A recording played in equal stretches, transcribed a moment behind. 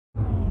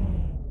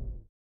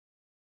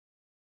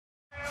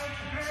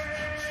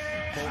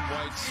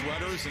white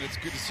sweaters, and it's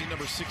good to see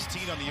number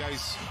 16 on the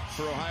ice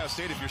for Ohio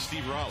State if you're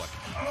Steve Rollick.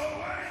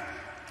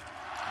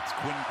 It's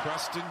Quinn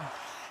Preston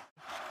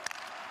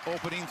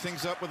opening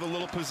things up with a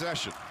little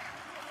possession.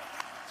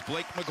 It's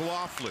Blake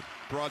McLaughlin.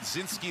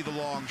 Brodzinski the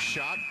long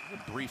shot.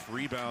 A brief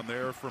rebound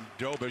there from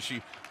Dobish.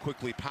 He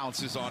quickly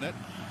pounces on it.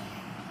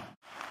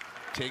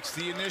 Takes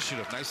the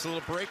initiative. Nice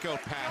little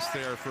breakout pass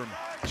there from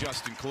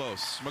Justin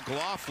Close.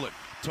 McLaughlin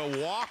to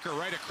Walker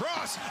right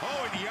across.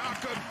 Oh, and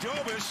Jakob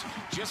Dobish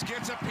just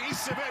gets a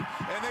piece of it,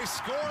 and they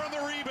score on the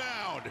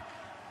rebound.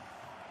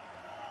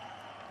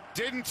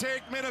 Didn't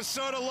take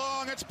Minnesota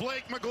long. It's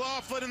Blake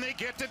McLaughlin, and they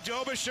get to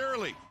Dobish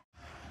early.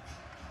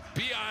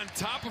 Be on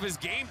top of his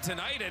game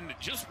tonight, and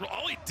just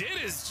all he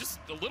did is just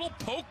a little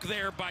poke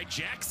there by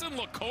Jackson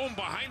Lacombe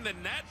behind the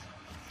net.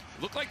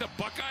 Looked like the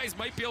Buckeyes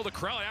might be able to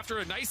corral it after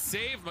a nice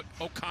save.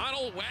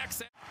 O'Connell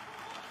whacks it.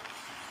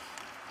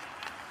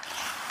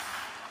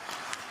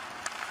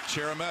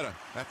 Cherametta,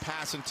 that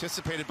pass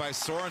anticipated by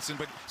Sorensen,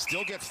 but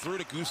still gets through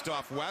to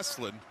Gustav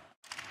Westland.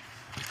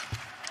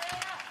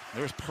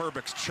 There's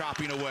Perbix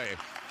chopping away.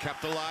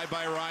 Kept alive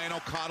by Ryan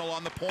O'Connell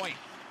on the point.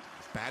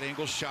 Bad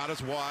angle shot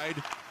is wide.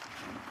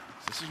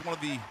 This is one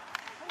of the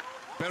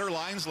better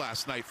lines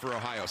last night for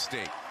Ohio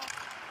State.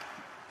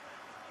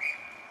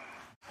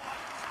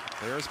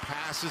 There's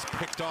passes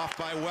picked off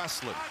by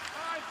Westland.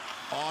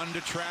 On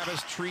to Travis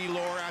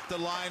Treelor at the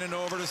line and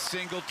over to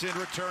Singleton,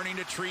 returning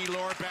to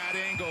Treelor, bad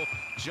angle.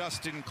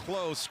 Justin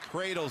Close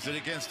cradles it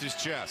against his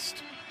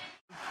chest.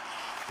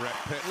 Brett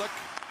Pitlick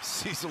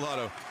sees a lot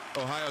of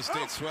Ohio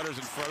State sweaters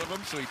in front of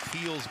him, so he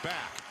peels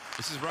back.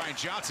 This is Ryan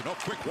Johnson. Oh,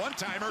 quick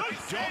one-timer.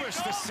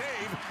 Dobish the save.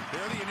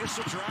 There the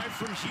initial drive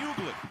from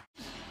Hughlin.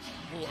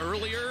 A little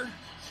earlier,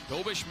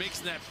 Dobish makes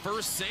that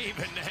first save,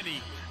 and then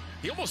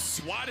he almost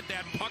swatted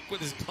that puck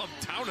with his glove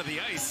down to the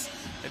ice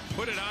and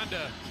put it onto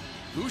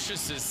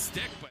Lucius's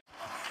stick. But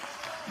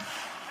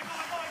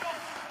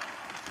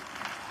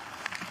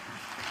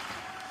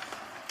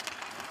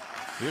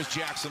here's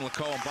Jackson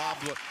Lacombe. Bob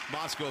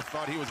Mosko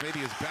thought he was maybe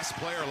his best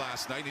player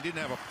last night. He didn't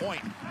have a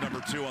point,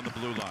 number 2 on the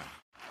blue line.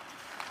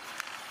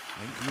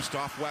 And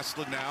Gustav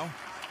Westland now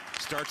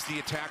starts the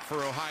attack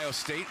for Ohio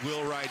State. Will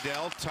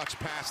Rydell, touch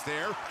pass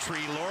there.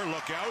 Treelor,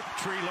 look out.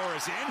 Treelor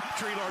is in.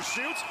 Treelor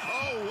shoots.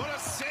 Oh, what a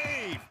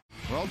save!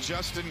 Well,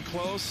 Justin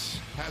Close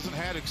hasn't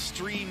had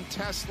extreme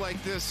tests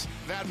like this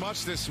that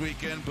much this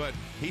weekend, but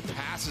he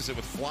passes it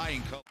with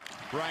flying colors.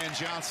 Ryan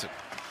Johnson.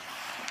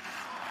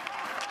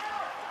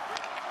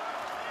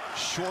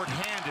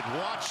 Short-handed,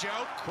 watch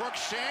out,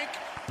 Crookshank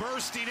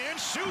bursting in,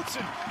 shoots,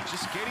 and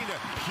just getting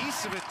a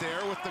piece of it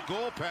there with the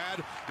goal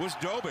pad was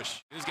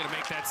Dobish. He's going to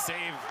make that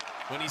save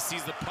when he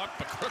sees the puck,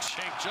 but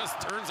Crookshank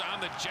just turns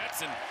on the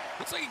Jets, and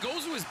looks like he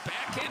goes to his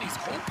backhand. He's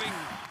hoping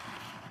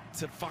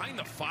to find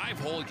the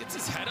 5-hole, gets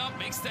his head up,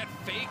 makes that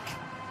fake.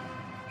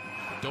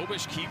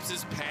 Dobish keeps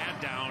his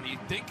pad down.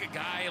 You'd think a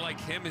guy like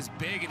him is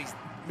big, and he's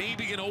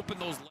maybe going to open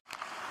those.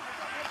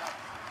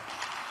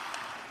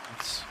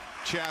 It's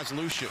Chaz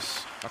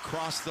Lucius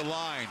across the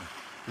line.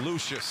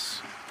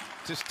 Lucius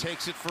just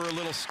takes it for a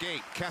little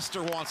skate.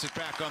 Kester wants it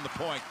back on the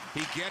point.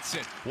 He gets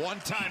it.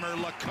 One-timer,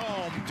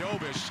 Lacombe,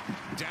 Dobish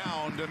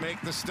down to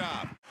make the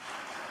stop.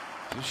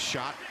 This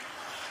shot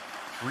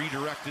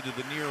redirected to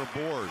the near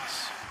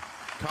boards.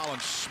 Colin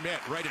Schmidt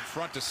right in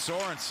front to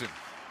Sorensen,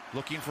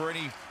 looking for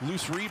any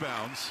loose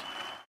rebounds.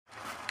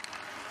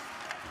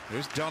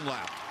 There's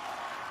Dunlap.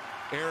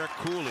 Eric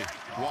Cooley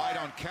wide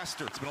on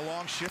Kester. It's been a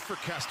long shift for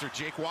Kester.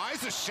 Jake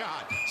Wise a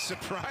shot.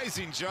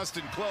 Surprising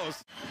Justin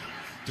Close.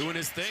 Doing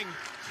his thing.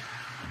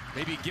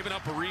 Maybe giving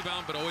up a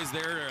rebound, but always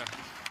there,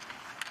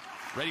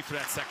 ready for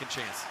that second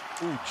chance.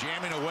 Ooh,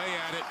 jamming away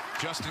at it.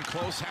 Justin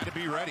Close had to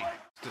be ready.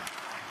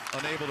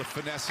 Unable to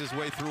finesse his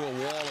way through a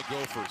wall of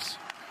Gophers,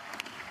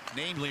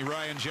 namely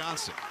Ryan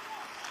Johnson.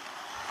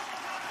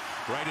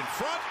 Right in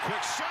front,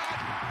 quick shot.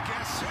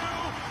 Guess who?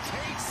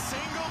 Tate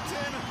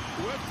Singleton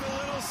with the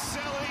little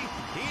celly.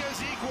 He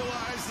has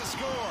equalized the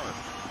score.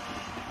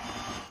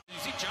 You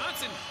see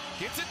Johnson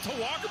gets it to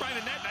Walker by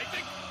the net, and I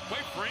think,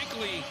 quite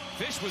frankly,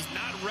 Fish was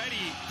not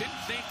ready. Didn't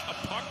think a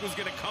puck was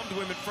going to come to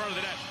him in front of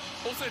the net.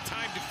 Most of the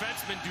time,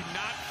 defensemen do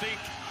not think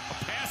a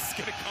pass is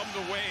going to come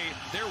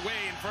their way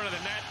in front of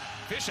the net.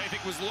 Fish, I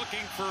think, was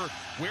looking for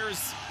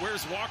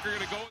where's Walker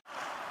going to go.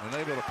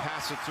 Unable to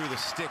pass it through the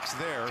sticks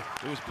there.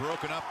 It was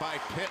broken up by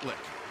Pitlick.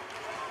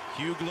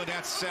 Hughlin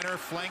at center,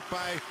 flanked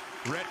by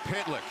Rhett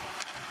Pitlick.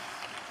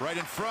 Right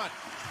in front.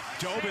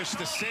 Dobish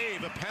the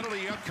save, a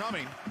penalty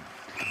upcoming.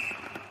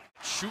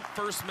 Shoot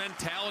first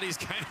mentality is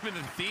kind of been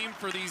the theme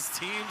for these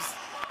teams,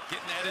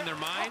 getting that in their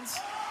minds.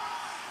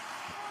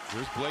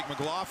 Here's Blake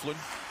McLaughlin.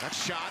 That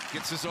shot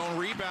gets his own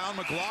rebound.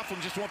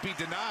 McLaughlin just won't be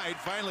denied.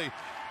 Finally,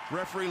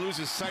 referee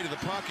loses sight of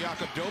the puck.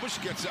 Jakob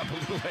Dobish gets up a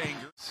little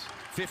angry.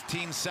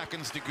 15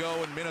 seconds to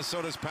go in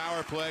Minnesota's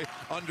power play.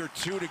 Under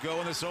 2 to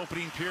go in this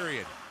opening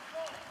period.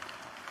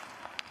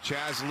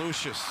 Chaz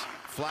Lucius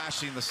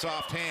flashing the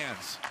soft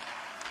hands.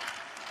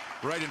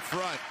 Right in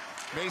front.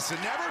 Mason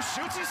never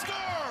shoots, he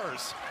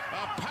scores!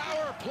 A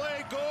power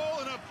play goal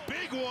and a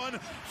big one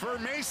for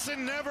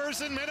Mason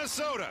Nevers in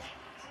Minnesota.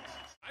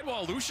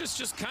 While Lucius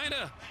just kind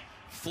of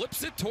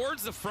flips it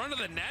towards the front of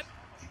the net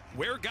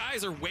where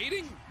guys are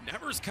waiting,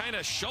 Nevers kind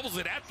of shovels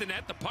it at the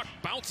net. The puck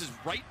bounces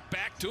right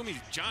back to him.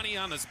 He's Johnny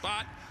on the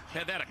spot.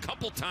 Had that a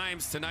couple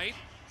times tonight.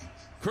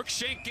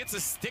 Crookshank gets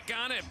a stick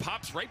on it,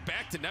 pops right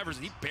back to Nevers,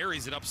 and he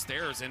buries it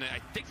upstairs. And I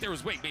think there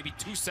was, maybe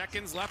 2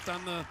 seconds left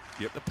on the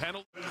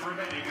penalty.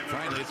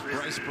 Finally, it's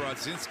Bryce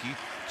Brodzinski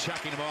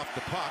checking him off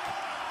the puck.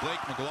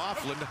 Blake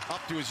McLaughlin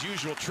up to his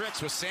usual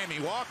tricks with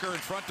Sammy Walker in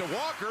front to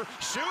Walker.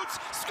 Shoots,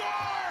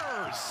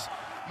 scores!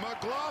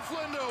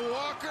 McLaughlin to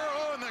Walker.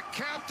 Oh, and the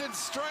captain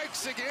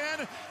strikes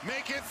again.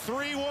 Make it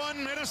 3-1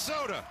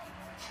 Minnesota.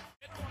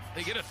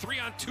 They get a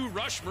 3-on-2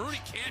 rush.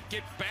 Marooney can't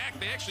get back.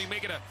 They actually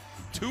make it a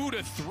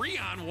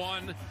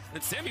 2-to-3-on-1.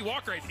 And Sammy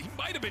Walker, he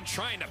might have been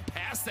trying to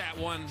pass that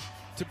one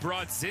to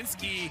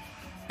Brodzinski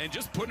and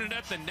just putting it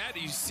at the net.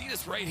 You see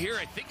this right here.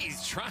 I think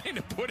he's trying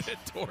to put it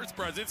towards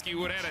Brodzinski,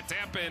 who would have had a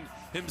tap in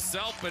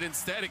himself, but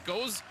instead it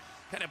goes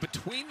kind of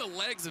between the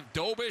legs of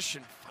Dobish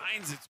and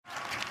finds it.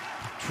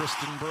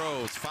 Tristan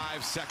Bros,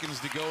 5 seconds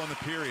to go in the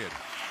period.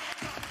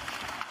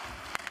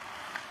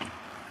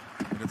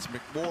 And it's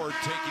McWard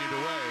taking it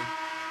away.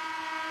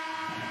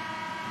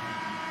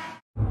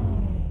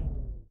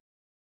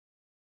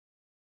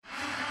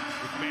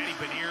 With Matty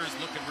Beniers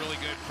looking really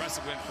good.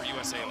 Impressive win for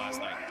USA last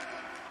night.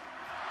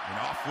 And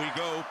off we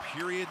go,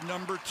 period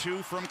number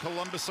 2 from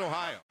Columbus,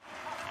 Ohio.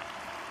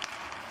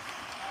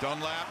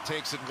 Dunlap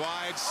takes it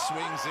wide,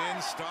 swings in.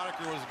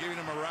 Stoddicker was giving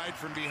him a ride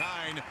from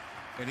behind,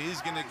 and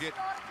he's going to get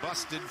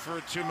busted for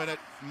a 2-minute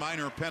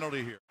minor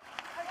penalty here.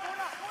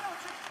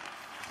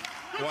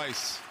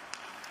 Weiss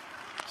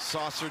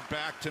saucered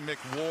back to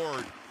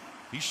McWard.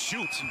 He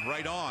shoots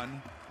right on,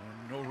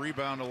 and no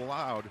rebound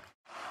allowed.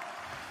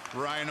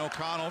 Ryan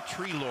O'Connell,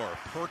 Treelor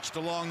perched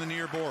along the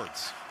near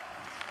boards.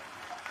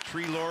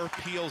 Treelor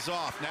peels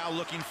off, now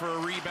looking for a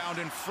rebound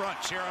in front.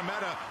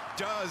 Cherameta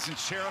does, and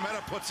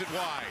Cherameta puts it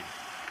wide.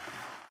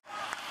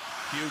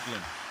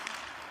 Huglin.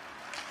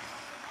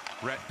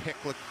 Rhett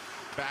Picklick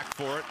back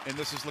for it, and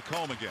this is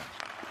Lacombe again.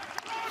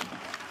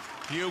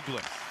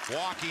 Huglin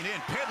walking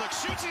in. Pitlick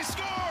shoots, he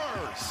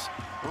scores!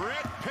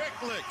 Rhett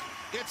Picklick.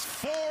 It's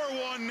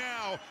 4-1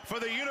 now for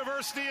the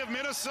University of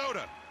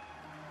Minnesota.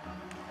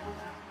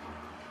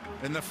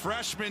 And the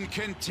freshmen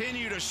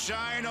continue to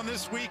shine on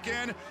this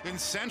weekend in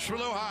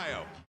Central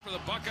Ohio. For the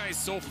Buckeyes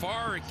so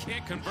far, it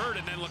can't convert,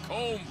 and then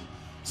Lacombe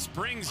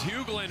springs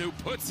Huglin, who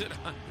puts it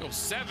on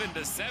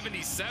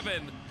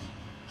 7-77.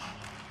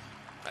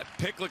 That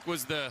Picklick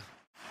was the...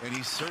 And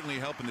he's certainly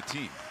helping the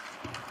team.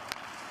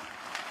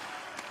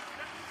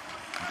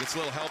 He gets a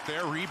little help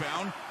there,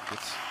 rebound.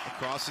 Gets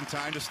across in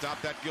time to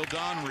stop that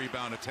Gildon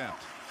rebound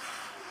attempt.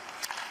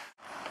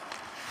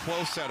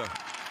 Close at a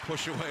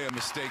push away a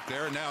mistake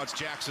there, and now it's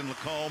Jackson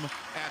Lacombe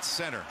at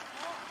center.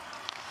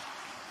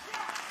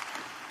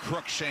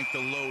 Crookshank the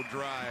low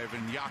drive,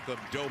 and Jakob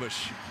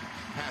Dobish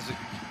has it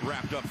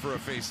wrapped up for a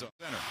face-off.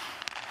 Center.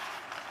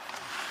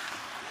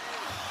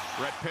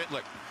 Rhett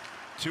Picklick,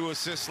 2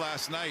 assists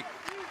last night.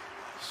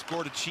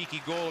 Scored a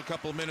cheeky goal a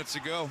couple of minutes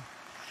ago.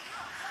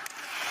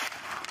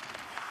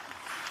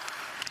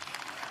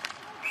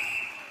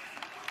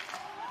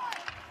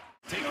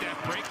 Take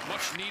that break,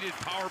 much needed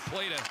power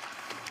play to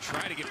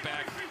try to get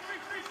back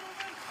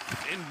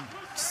in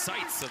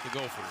sights of the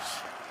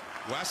Gophers.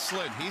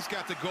 Westland, he's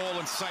got the goal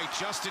in sight,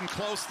 just in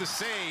close to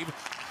save.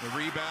 The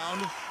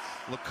rebound,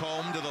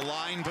 Lacombe to the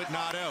line, but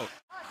not out.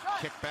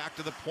 Kick back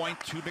to the point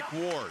to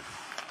McWard.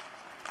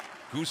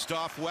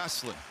 Gustav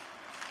Westland.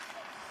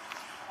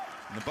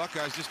 And the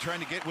Buckeyes just trying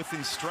to get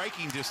within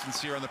striking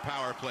distance here on the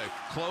power play.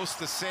 Close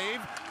to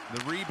save.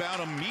 The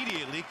rebound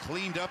immediately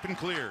cleaned up and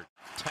cleared.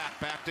 Tap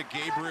back to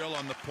Gabriel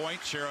on the point.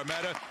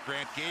 Cherameta,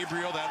 Grant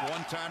Gabriel, that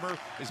one-timer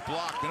is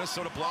blocked.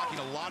 Minnesota blocking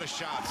a lot of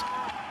shots.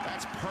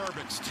 That's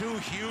Perbix, 2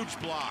 huge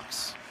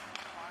blocks.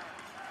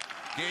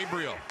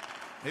 Gabriel,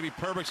 maybe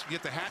Perbix can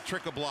get the hat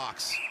trick of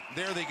blocks.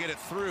 There they get it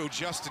through,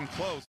 just in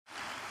close.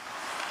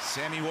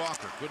 Sammy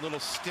Walker, good little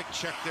stick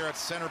check there at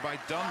center by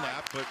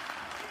Dunlap, but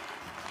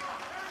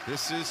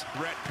this is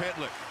Rhett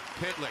Picklick.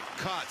 Picklick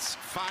cuts,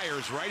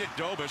 fires right at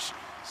Dobish,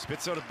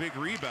 spits out a big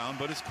rebound,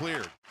 but is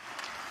cleared.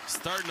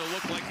 Starting to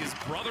look like his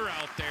brother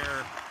out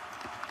there.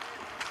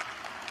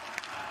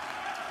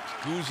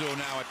 Guzzo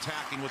now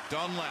attacking with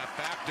Dunlap.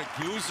 Back to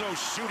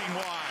Guzzo, shooting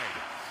wide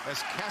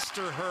as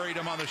Kester hurried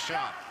him on the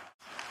shot.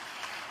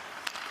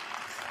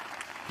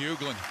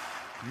 Huglin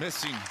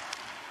missing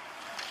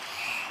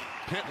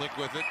Picklick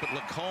with it, but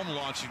Lacombe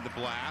launching the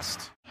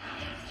blast.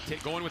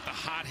 Going with the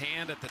hot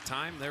hand at the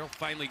time. They'll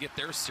finally get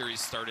their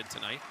series started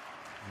tonight.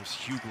 There's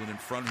Huglin in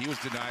front. He was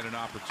denied an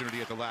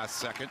opportunity at the last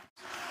second.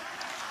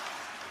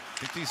 I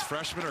think these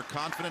freshmen are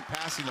confident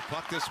passing the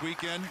puck this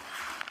weekend.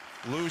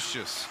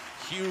 Lucius,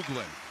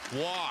 Huglin,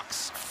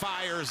 walks,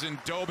 fires, and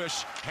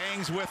Dobish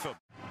hangs with him.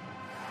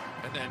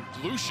 And then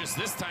Lucius,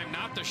 this time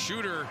not the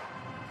shooter,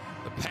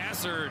 the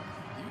passer.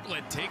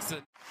 Huglin takes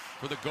it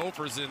for the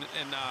Gophers, and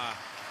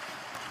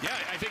Yeah,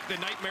 I think the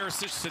nightmare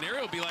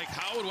scenario would be like,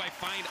 how do I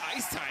find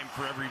ice time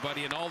for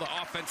everybody in all the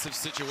offensive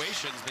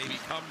situations maybe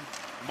come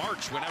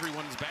March when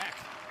everyone's back?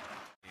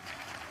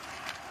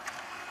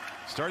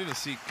 Starting to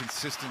see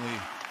consistently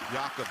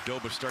Jakub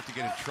Dobeš start to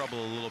get in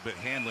trouble a little bit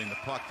handling the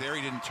puck there.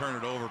 He didn't turn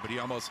it over, but he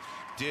almost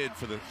did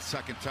for the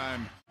second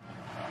time.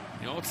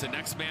 You know, it's the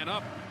next man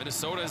up.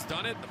 Minnesota has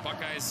done it. The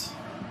Buckeyes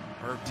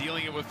are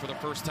dealing it with for the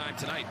first time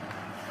tonight.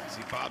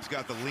 See, Bob's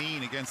got the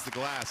lean against the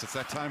glass. It's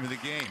that time of the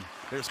game.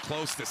 There's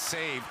close to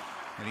save,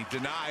 and he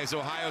denies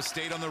Ohio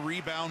State on the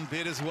rebound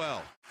bid as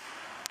well.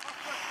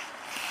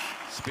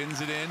 Spins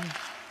it in.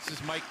 This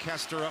is Mike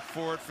Kester up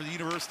for it for the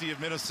University of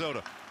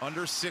Minnesota.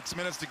 Under 6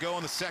 minutes to go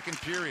in the second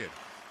period.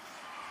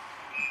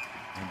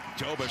 And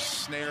Dobeš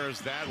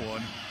snares that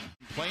one.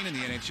 Playing in the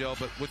NHL,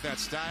 but with that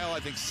style, I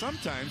think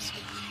sometimes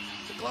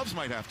the gloves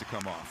might have to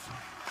come off.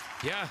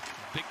 Yeah,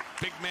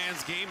 big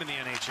man's game in the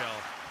NHL.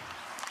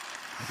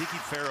 I think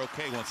he'd fare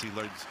okay once he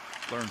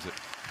learns it.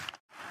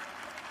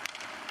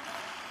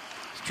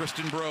 It's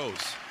Tristan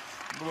Brose,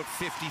 about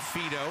 50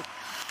 feet out,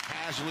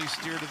 casually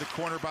steered to the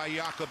corner by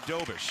Jakub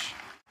Dobeš.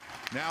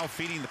 Now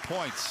feeding the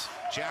points.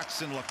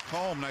 Jackson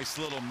Lacombe, nice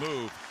little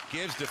move.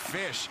 Gives to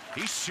Fish.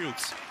 He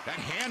shoots. That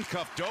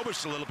handcuffed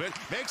Dobeš a little bit.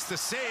 Makes the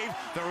save.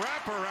 The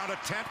wraparound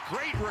attempt.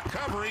 Great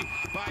recovery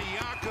by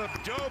Jakub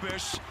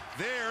Dobeš.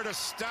 There to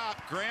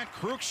stop Grant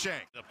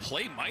Cruikshank. The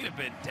play might have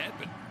been dead,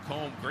 but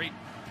Lacombe, great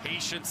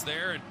patience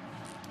there. And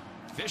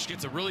Fish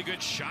gets a really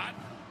good shot.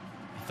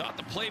 He thought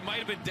the play might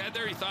have been dead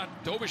there. He thought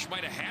Dobeš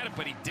might have had it,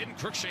 but he didn't.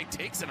 Cruikshank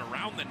takes it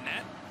around the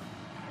net.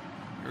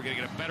 We're going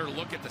to get a better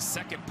look at the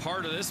second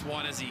part of this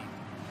one as he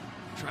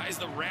tries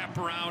the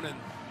wraparound, and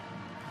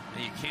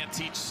you can't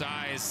teach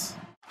size.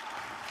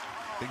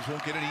 Things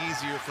won't get any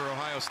easier for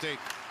Ohio State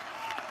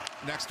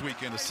next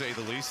weekend, to say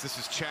the least. This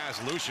is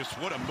Chaz Lucius.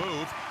 What a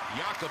move.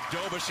 Jakub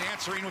Dobeš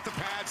answering with the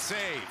pad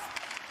save.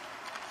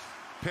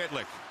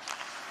 Pitlick.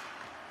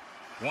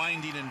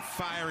 Winding and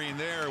firing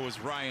there was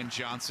Ryan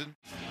Johnson.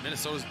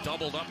 Minnesota's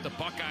doubled up the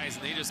Buckeyes,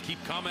 and they just keep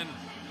coming.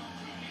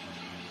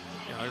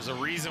 You know, there's a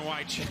reason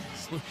why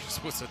Chaz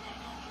Lucius was a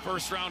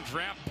first-round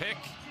draft pick.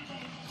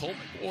 Colt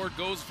McWard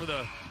goes for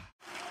the...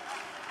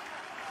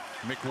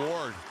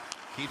 McWard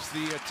keeps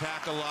the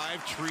attack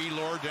alive.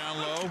 Treelor down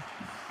low.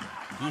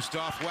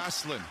 Gustav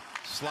Westland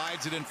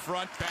slides it in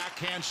front.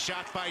 Backhand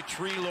shot by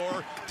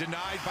Treelor.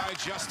 Denied by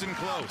Justin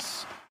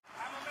Close.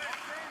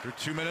 There are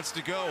 2 minutes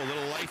to go. A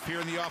little life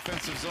here in the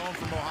offensive zone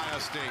from Ohio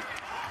State.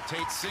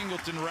 Tate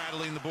Singleton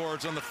rattling the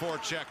boards on the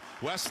forecheck.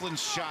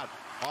 Westland's shot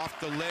off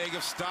the leg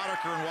of Stoddard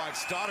and wide.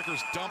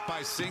 Stoddar's dumped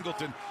by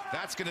Singleton.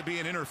 That's going to be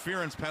an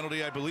interference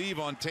penalty, I believe,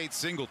 on Tate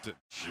Singleton.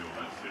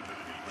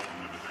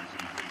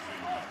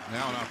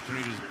 Now an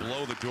opportunity to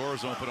blow the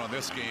doors open on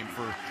this game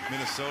for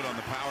Minnesota on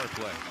the power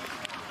play.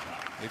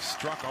 They've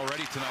struck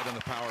already tonight on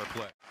the power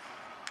play.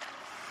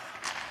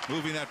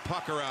 Moving that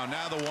puck around.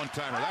 Now the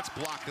one-timer. That's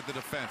blocked at the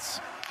defense.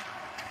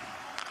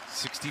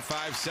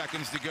 65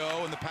 seconds to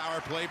go in the power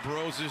play.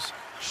 Brose's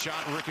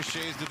shot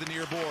ricochets to the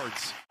near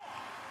boards.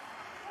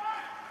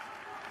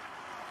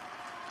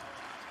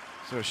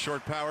 So a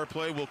short power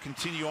play will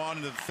continue on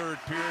in the third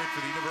period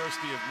for the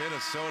University of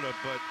Minnesota,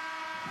 but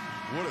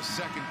what a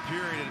second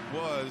period it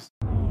was.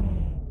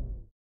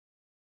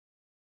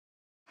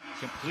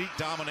 Complete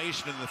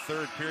domination in the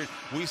third period.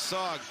 We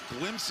saw a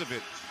glimpse of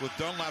it with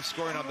Dunlap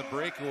scoring on the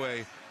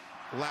breakaway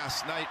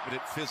last night, but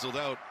it fizzled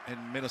out, and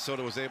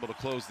Minnesota was able to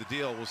close the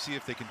deal. We'll see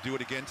if they can do it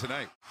again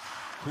tonight.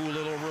 Cool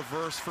little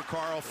reverse for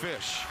Carl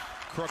Fish.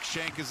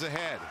 Cruikshank is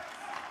ahead.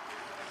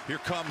 Here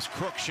comes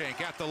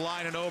Cruikshank at the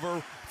line and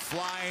over,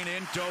 flying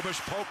in. Dobeš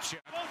poke check.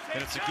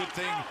 And it's a good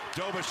thing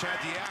Dobeš had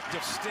the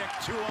active stick.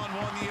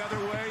 2-on-1 the other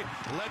way,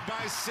 led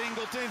by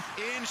Singleton.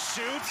 In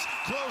shoots,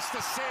 close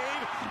to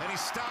save, and he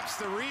stops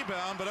the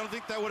rebound, but I don't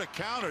think that would have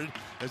counted,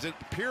 as it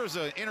appears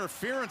an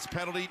interference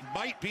penalty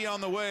might be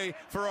on the way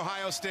for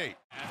Ohio State.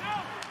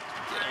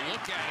 Get a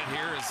look at it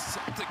here as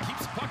Singleton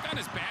keeps the puck on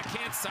his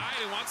backhand side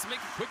and wants to make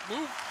a quick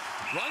move.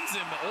 Runs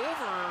him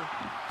over,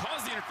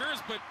 caused the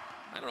interference, but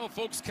I don't know if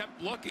folks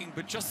kept looking,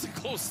 but Justin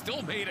Close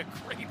still made a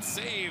great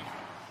save.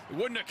 It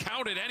wouldn't have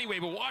counted anyway,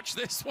 but watch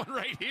this one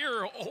right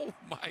here. Oh,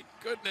 my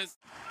goodness.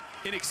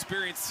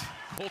 Inexperienced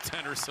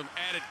goaltender, some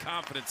added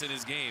confidence in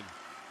his game.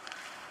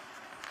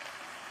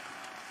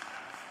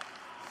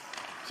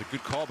 It's a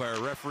good call by a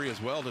referee as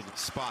well to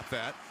spot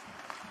that.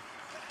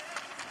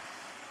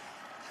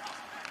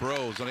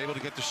 Brose unable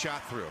to get the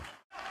shot through.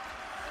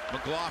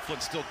 McLaughlin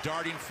still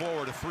darting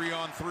forward, a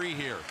 3-on-3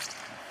 here.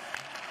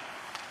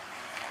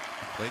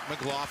 Blake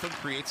McLaughlin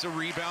creates a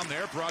rebound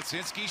there.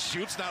 Brodzinski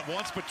shoots not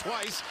once but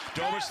twice.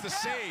 Dobeš the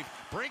save.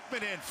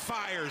 Brinkman in,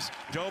 fires.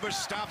 Dobeš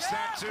stops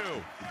that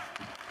too.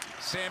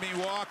 Sammy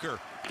Walker.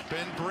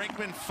 Ben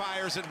Brinkman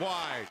fires it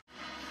wide.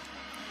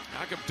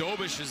 Jakub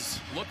Dobeš is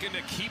looking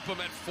to keep him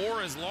at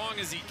 4 as long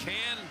as he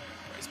can.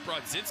 Bryce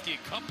Brodzinski,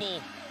 a couple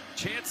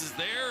chances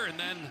there, and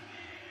then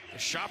a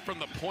shot from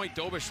the point.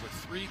 Dobeš with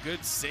 3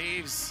 good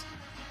saves.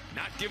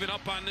 Not giving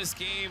up on this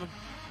game.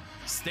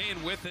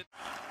 Staying with it.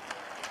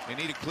 They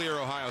need to clear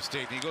Ohio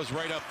State, and he goes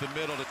right up the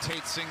middle to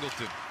Tate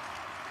Singleton.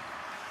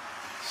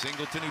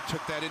 Singleton, who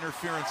took that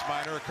interference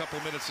minor a couple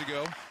minutes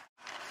ago.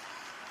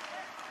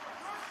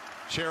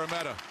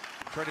 Cherametta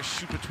tried to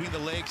shoot between the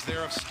legs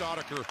there of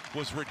Staudiker,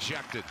 was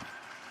rejected.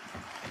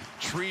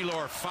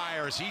 Treelor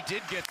fires. He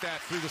did get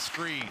that through the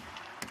screen.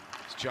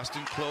 It's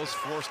Justin Close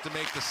forced to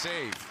make the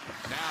save.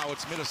 Now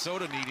it's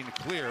Minnesota needing to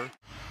clear.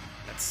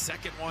 That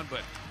second one,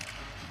 but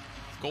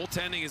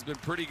goaltending has been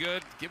pretty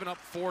good. Giving up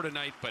 4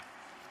 tonight, but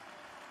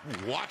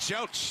watch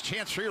out.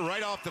 Chance for you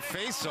right off the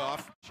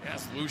face-off.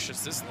 Jazz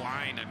Lucius, this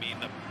line, I mean,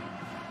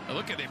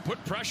 look at, they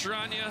put pressure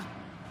on you,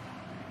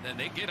 then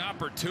they get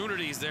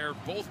opportunities there.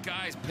 Both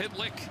guys,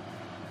 Pitlick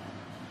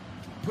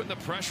putting the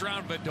pressure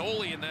on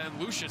Badoli, and then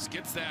Lucius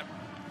gets that.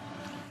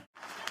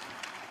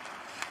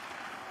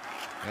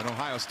 And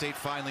Ohio State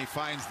finally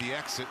finds the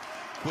exit.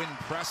 Quinn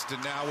Preston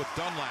now with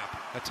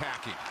Dunlap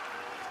attacking.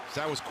 So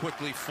that was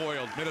quickly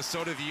foiled.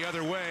 Minnesota the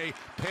other way.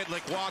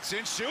 Pitlick walks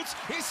in, shoots,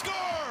 he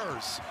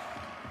scores!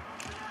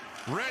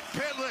 Rhett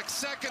Pitlick,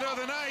 second of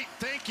the night.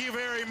 Thank you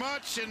very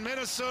much. And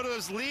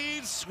Minnesota's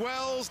lead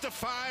swells to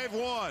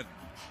 5-1.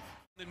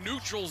 The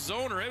neutral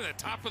zone, or at the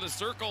top of the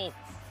circle.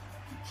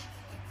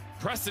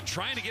 Preston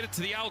trying to get it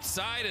to the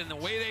outside, and the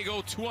way they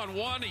go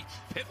 2-on-1,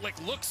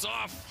 Pitlick looks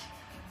off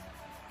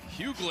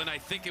Hughlin, I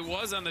think it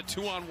was, on the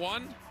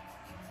 2-on-1.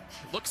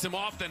 Looks him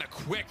off, then a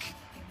quick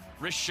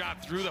wrist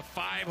shot through the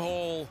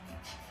 5-hole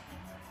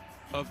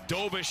of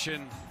Dobish,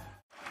 and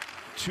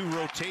 2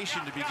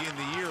 rotation to begin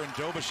the year, and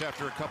Dobish,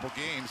 after a couple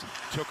games,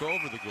 took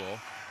over the goal.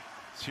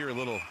 Let's hear a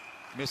little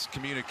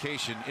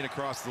miscommunication in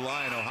across the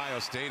line. Ohio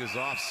State is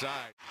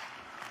offside.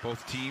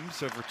 Both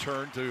teams have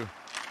returned to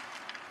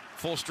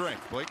full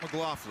strength. Blake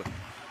McLaughlin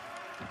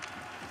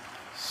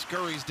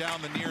scurries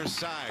down the near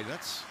side.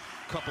 That's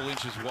a couple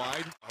inches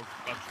wide.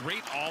 A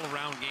great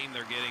all-around game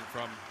they're getting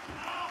from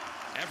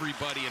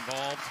everybody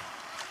involved.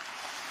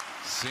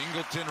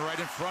 Singleton right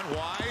in front,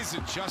 Wise,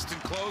 and Justin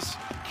Close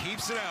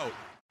keeps it out.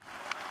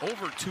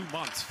 Over 2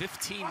 months,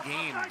 15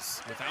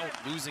 games without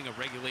losing a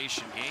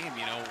regulation game.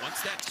 You know,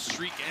 once that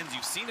streak ends,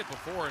 you've seen it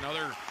before in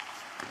other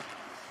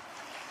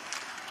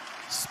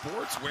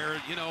sports where,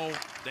 you know,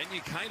 then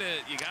you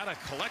gotta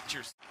collect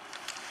your.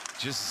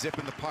 Just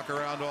zipping the puck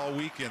around all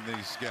weekend,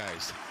 these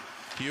guys.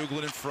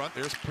 Hughlin in front,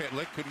 there's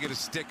Pitlick, couldn't get a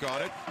stick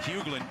on it.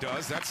 Hughlin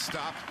does, that's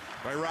stopped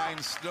by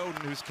Ryan Snowden,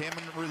 who's came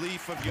in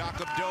relief of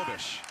Jakob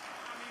Dobish.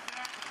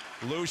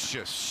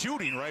 Lucius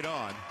shooting right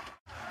on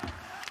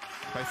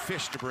by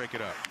Fish to break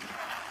it up.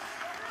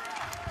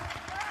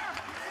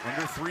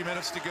 Under 3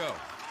 minutes to go.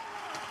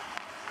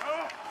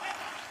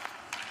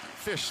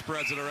 Fish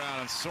spreads it around,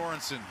 and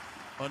Sorensen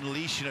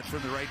unleashing it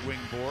from the right wing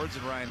boards,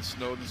 and Ryan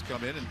Snowden's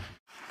come in. And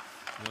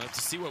we'll have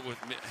to see what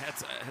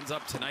ends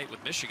up tonight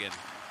with Michigan.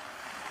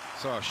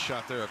 Saw a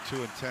shot there of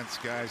 2 intense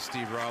guys.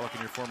 Steve Rollick and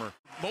your former.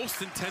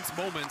 Most intense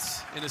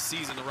moments in a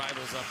season, the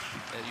rivals up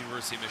at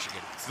University of Michigan.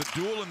 It's the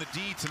duel in the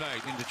D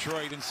tonight in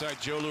Detroit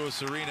inside Joe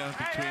Louis Arena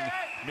between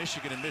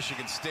Michigan and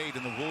Michigan State,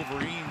 and the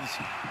Wolverines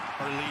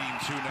are leading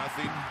 2-0,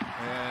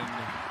 and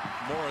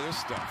more of this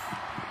stuff.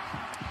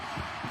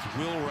 It's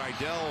Will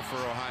Rydell for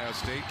Ohio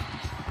State.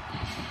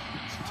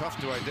 Tough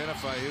to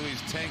identify who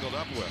he's tangled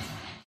up with.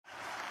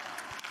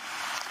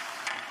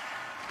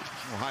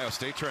 Ohio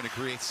State trying to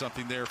create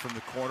something there from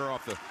the corner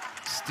off the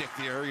stick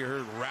there. You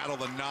heard rattle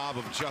the knob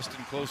of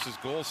Justin Close's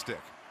goal stick.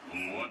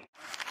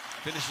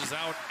 Finishes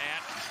out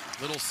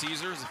at Little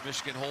Caesars. If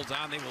Michigan holds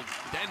on, they will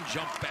then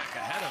jump back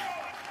ahead of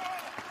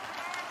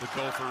the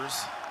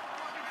Gophers.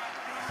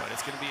 But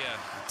it's going to be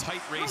a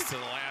tight race to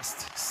the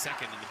last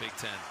second in the Big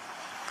Ten.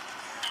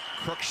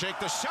 Cruikshank,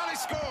 the shot, he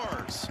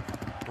scores!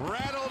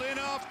 Rattled in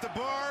off the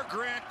bar.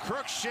 Grant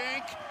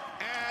Cruikshank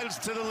adds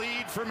to the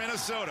lead for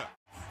Minnesota.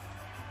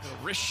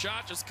 The wrist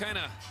shot just kind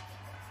of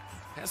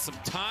has some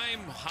time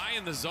high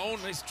in the zone.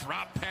 Nice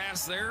drop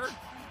pass there.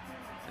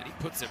 Then he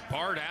puts it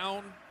bar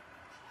down.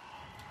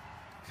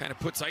 Kind of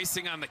puts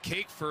icing on the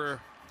cake for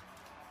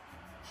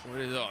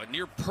what is a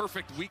near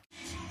perfect week.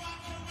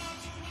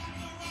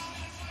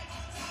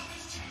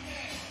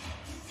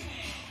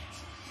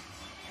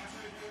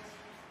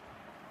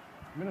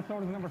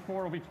 Minnesota's number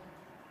 4 will be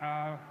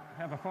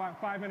have a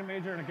 5-minute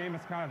major and a game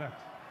misconduct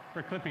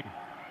for clipping.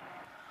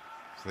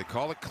 So they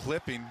call it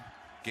clipping.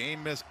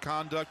 Game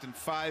misconduct and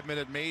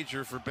 5-minute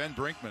major for Ben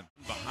Brinkman.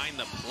 Behind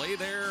the play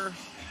there.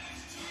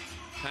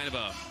 Kind of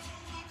a.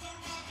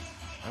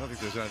 I don't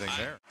think there's anything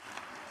there.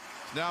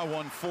 Now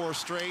won 4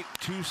 straight,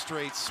 2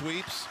 straight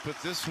sweeps, but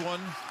this one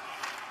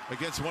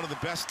against one of the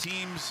best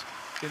teams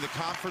in the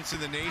conference in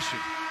the nation.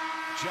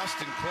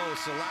 Justin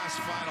Close, the last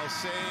final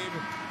save,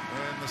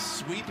 and the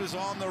sweep is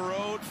on the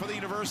road for the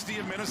University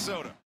of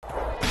Minnesota.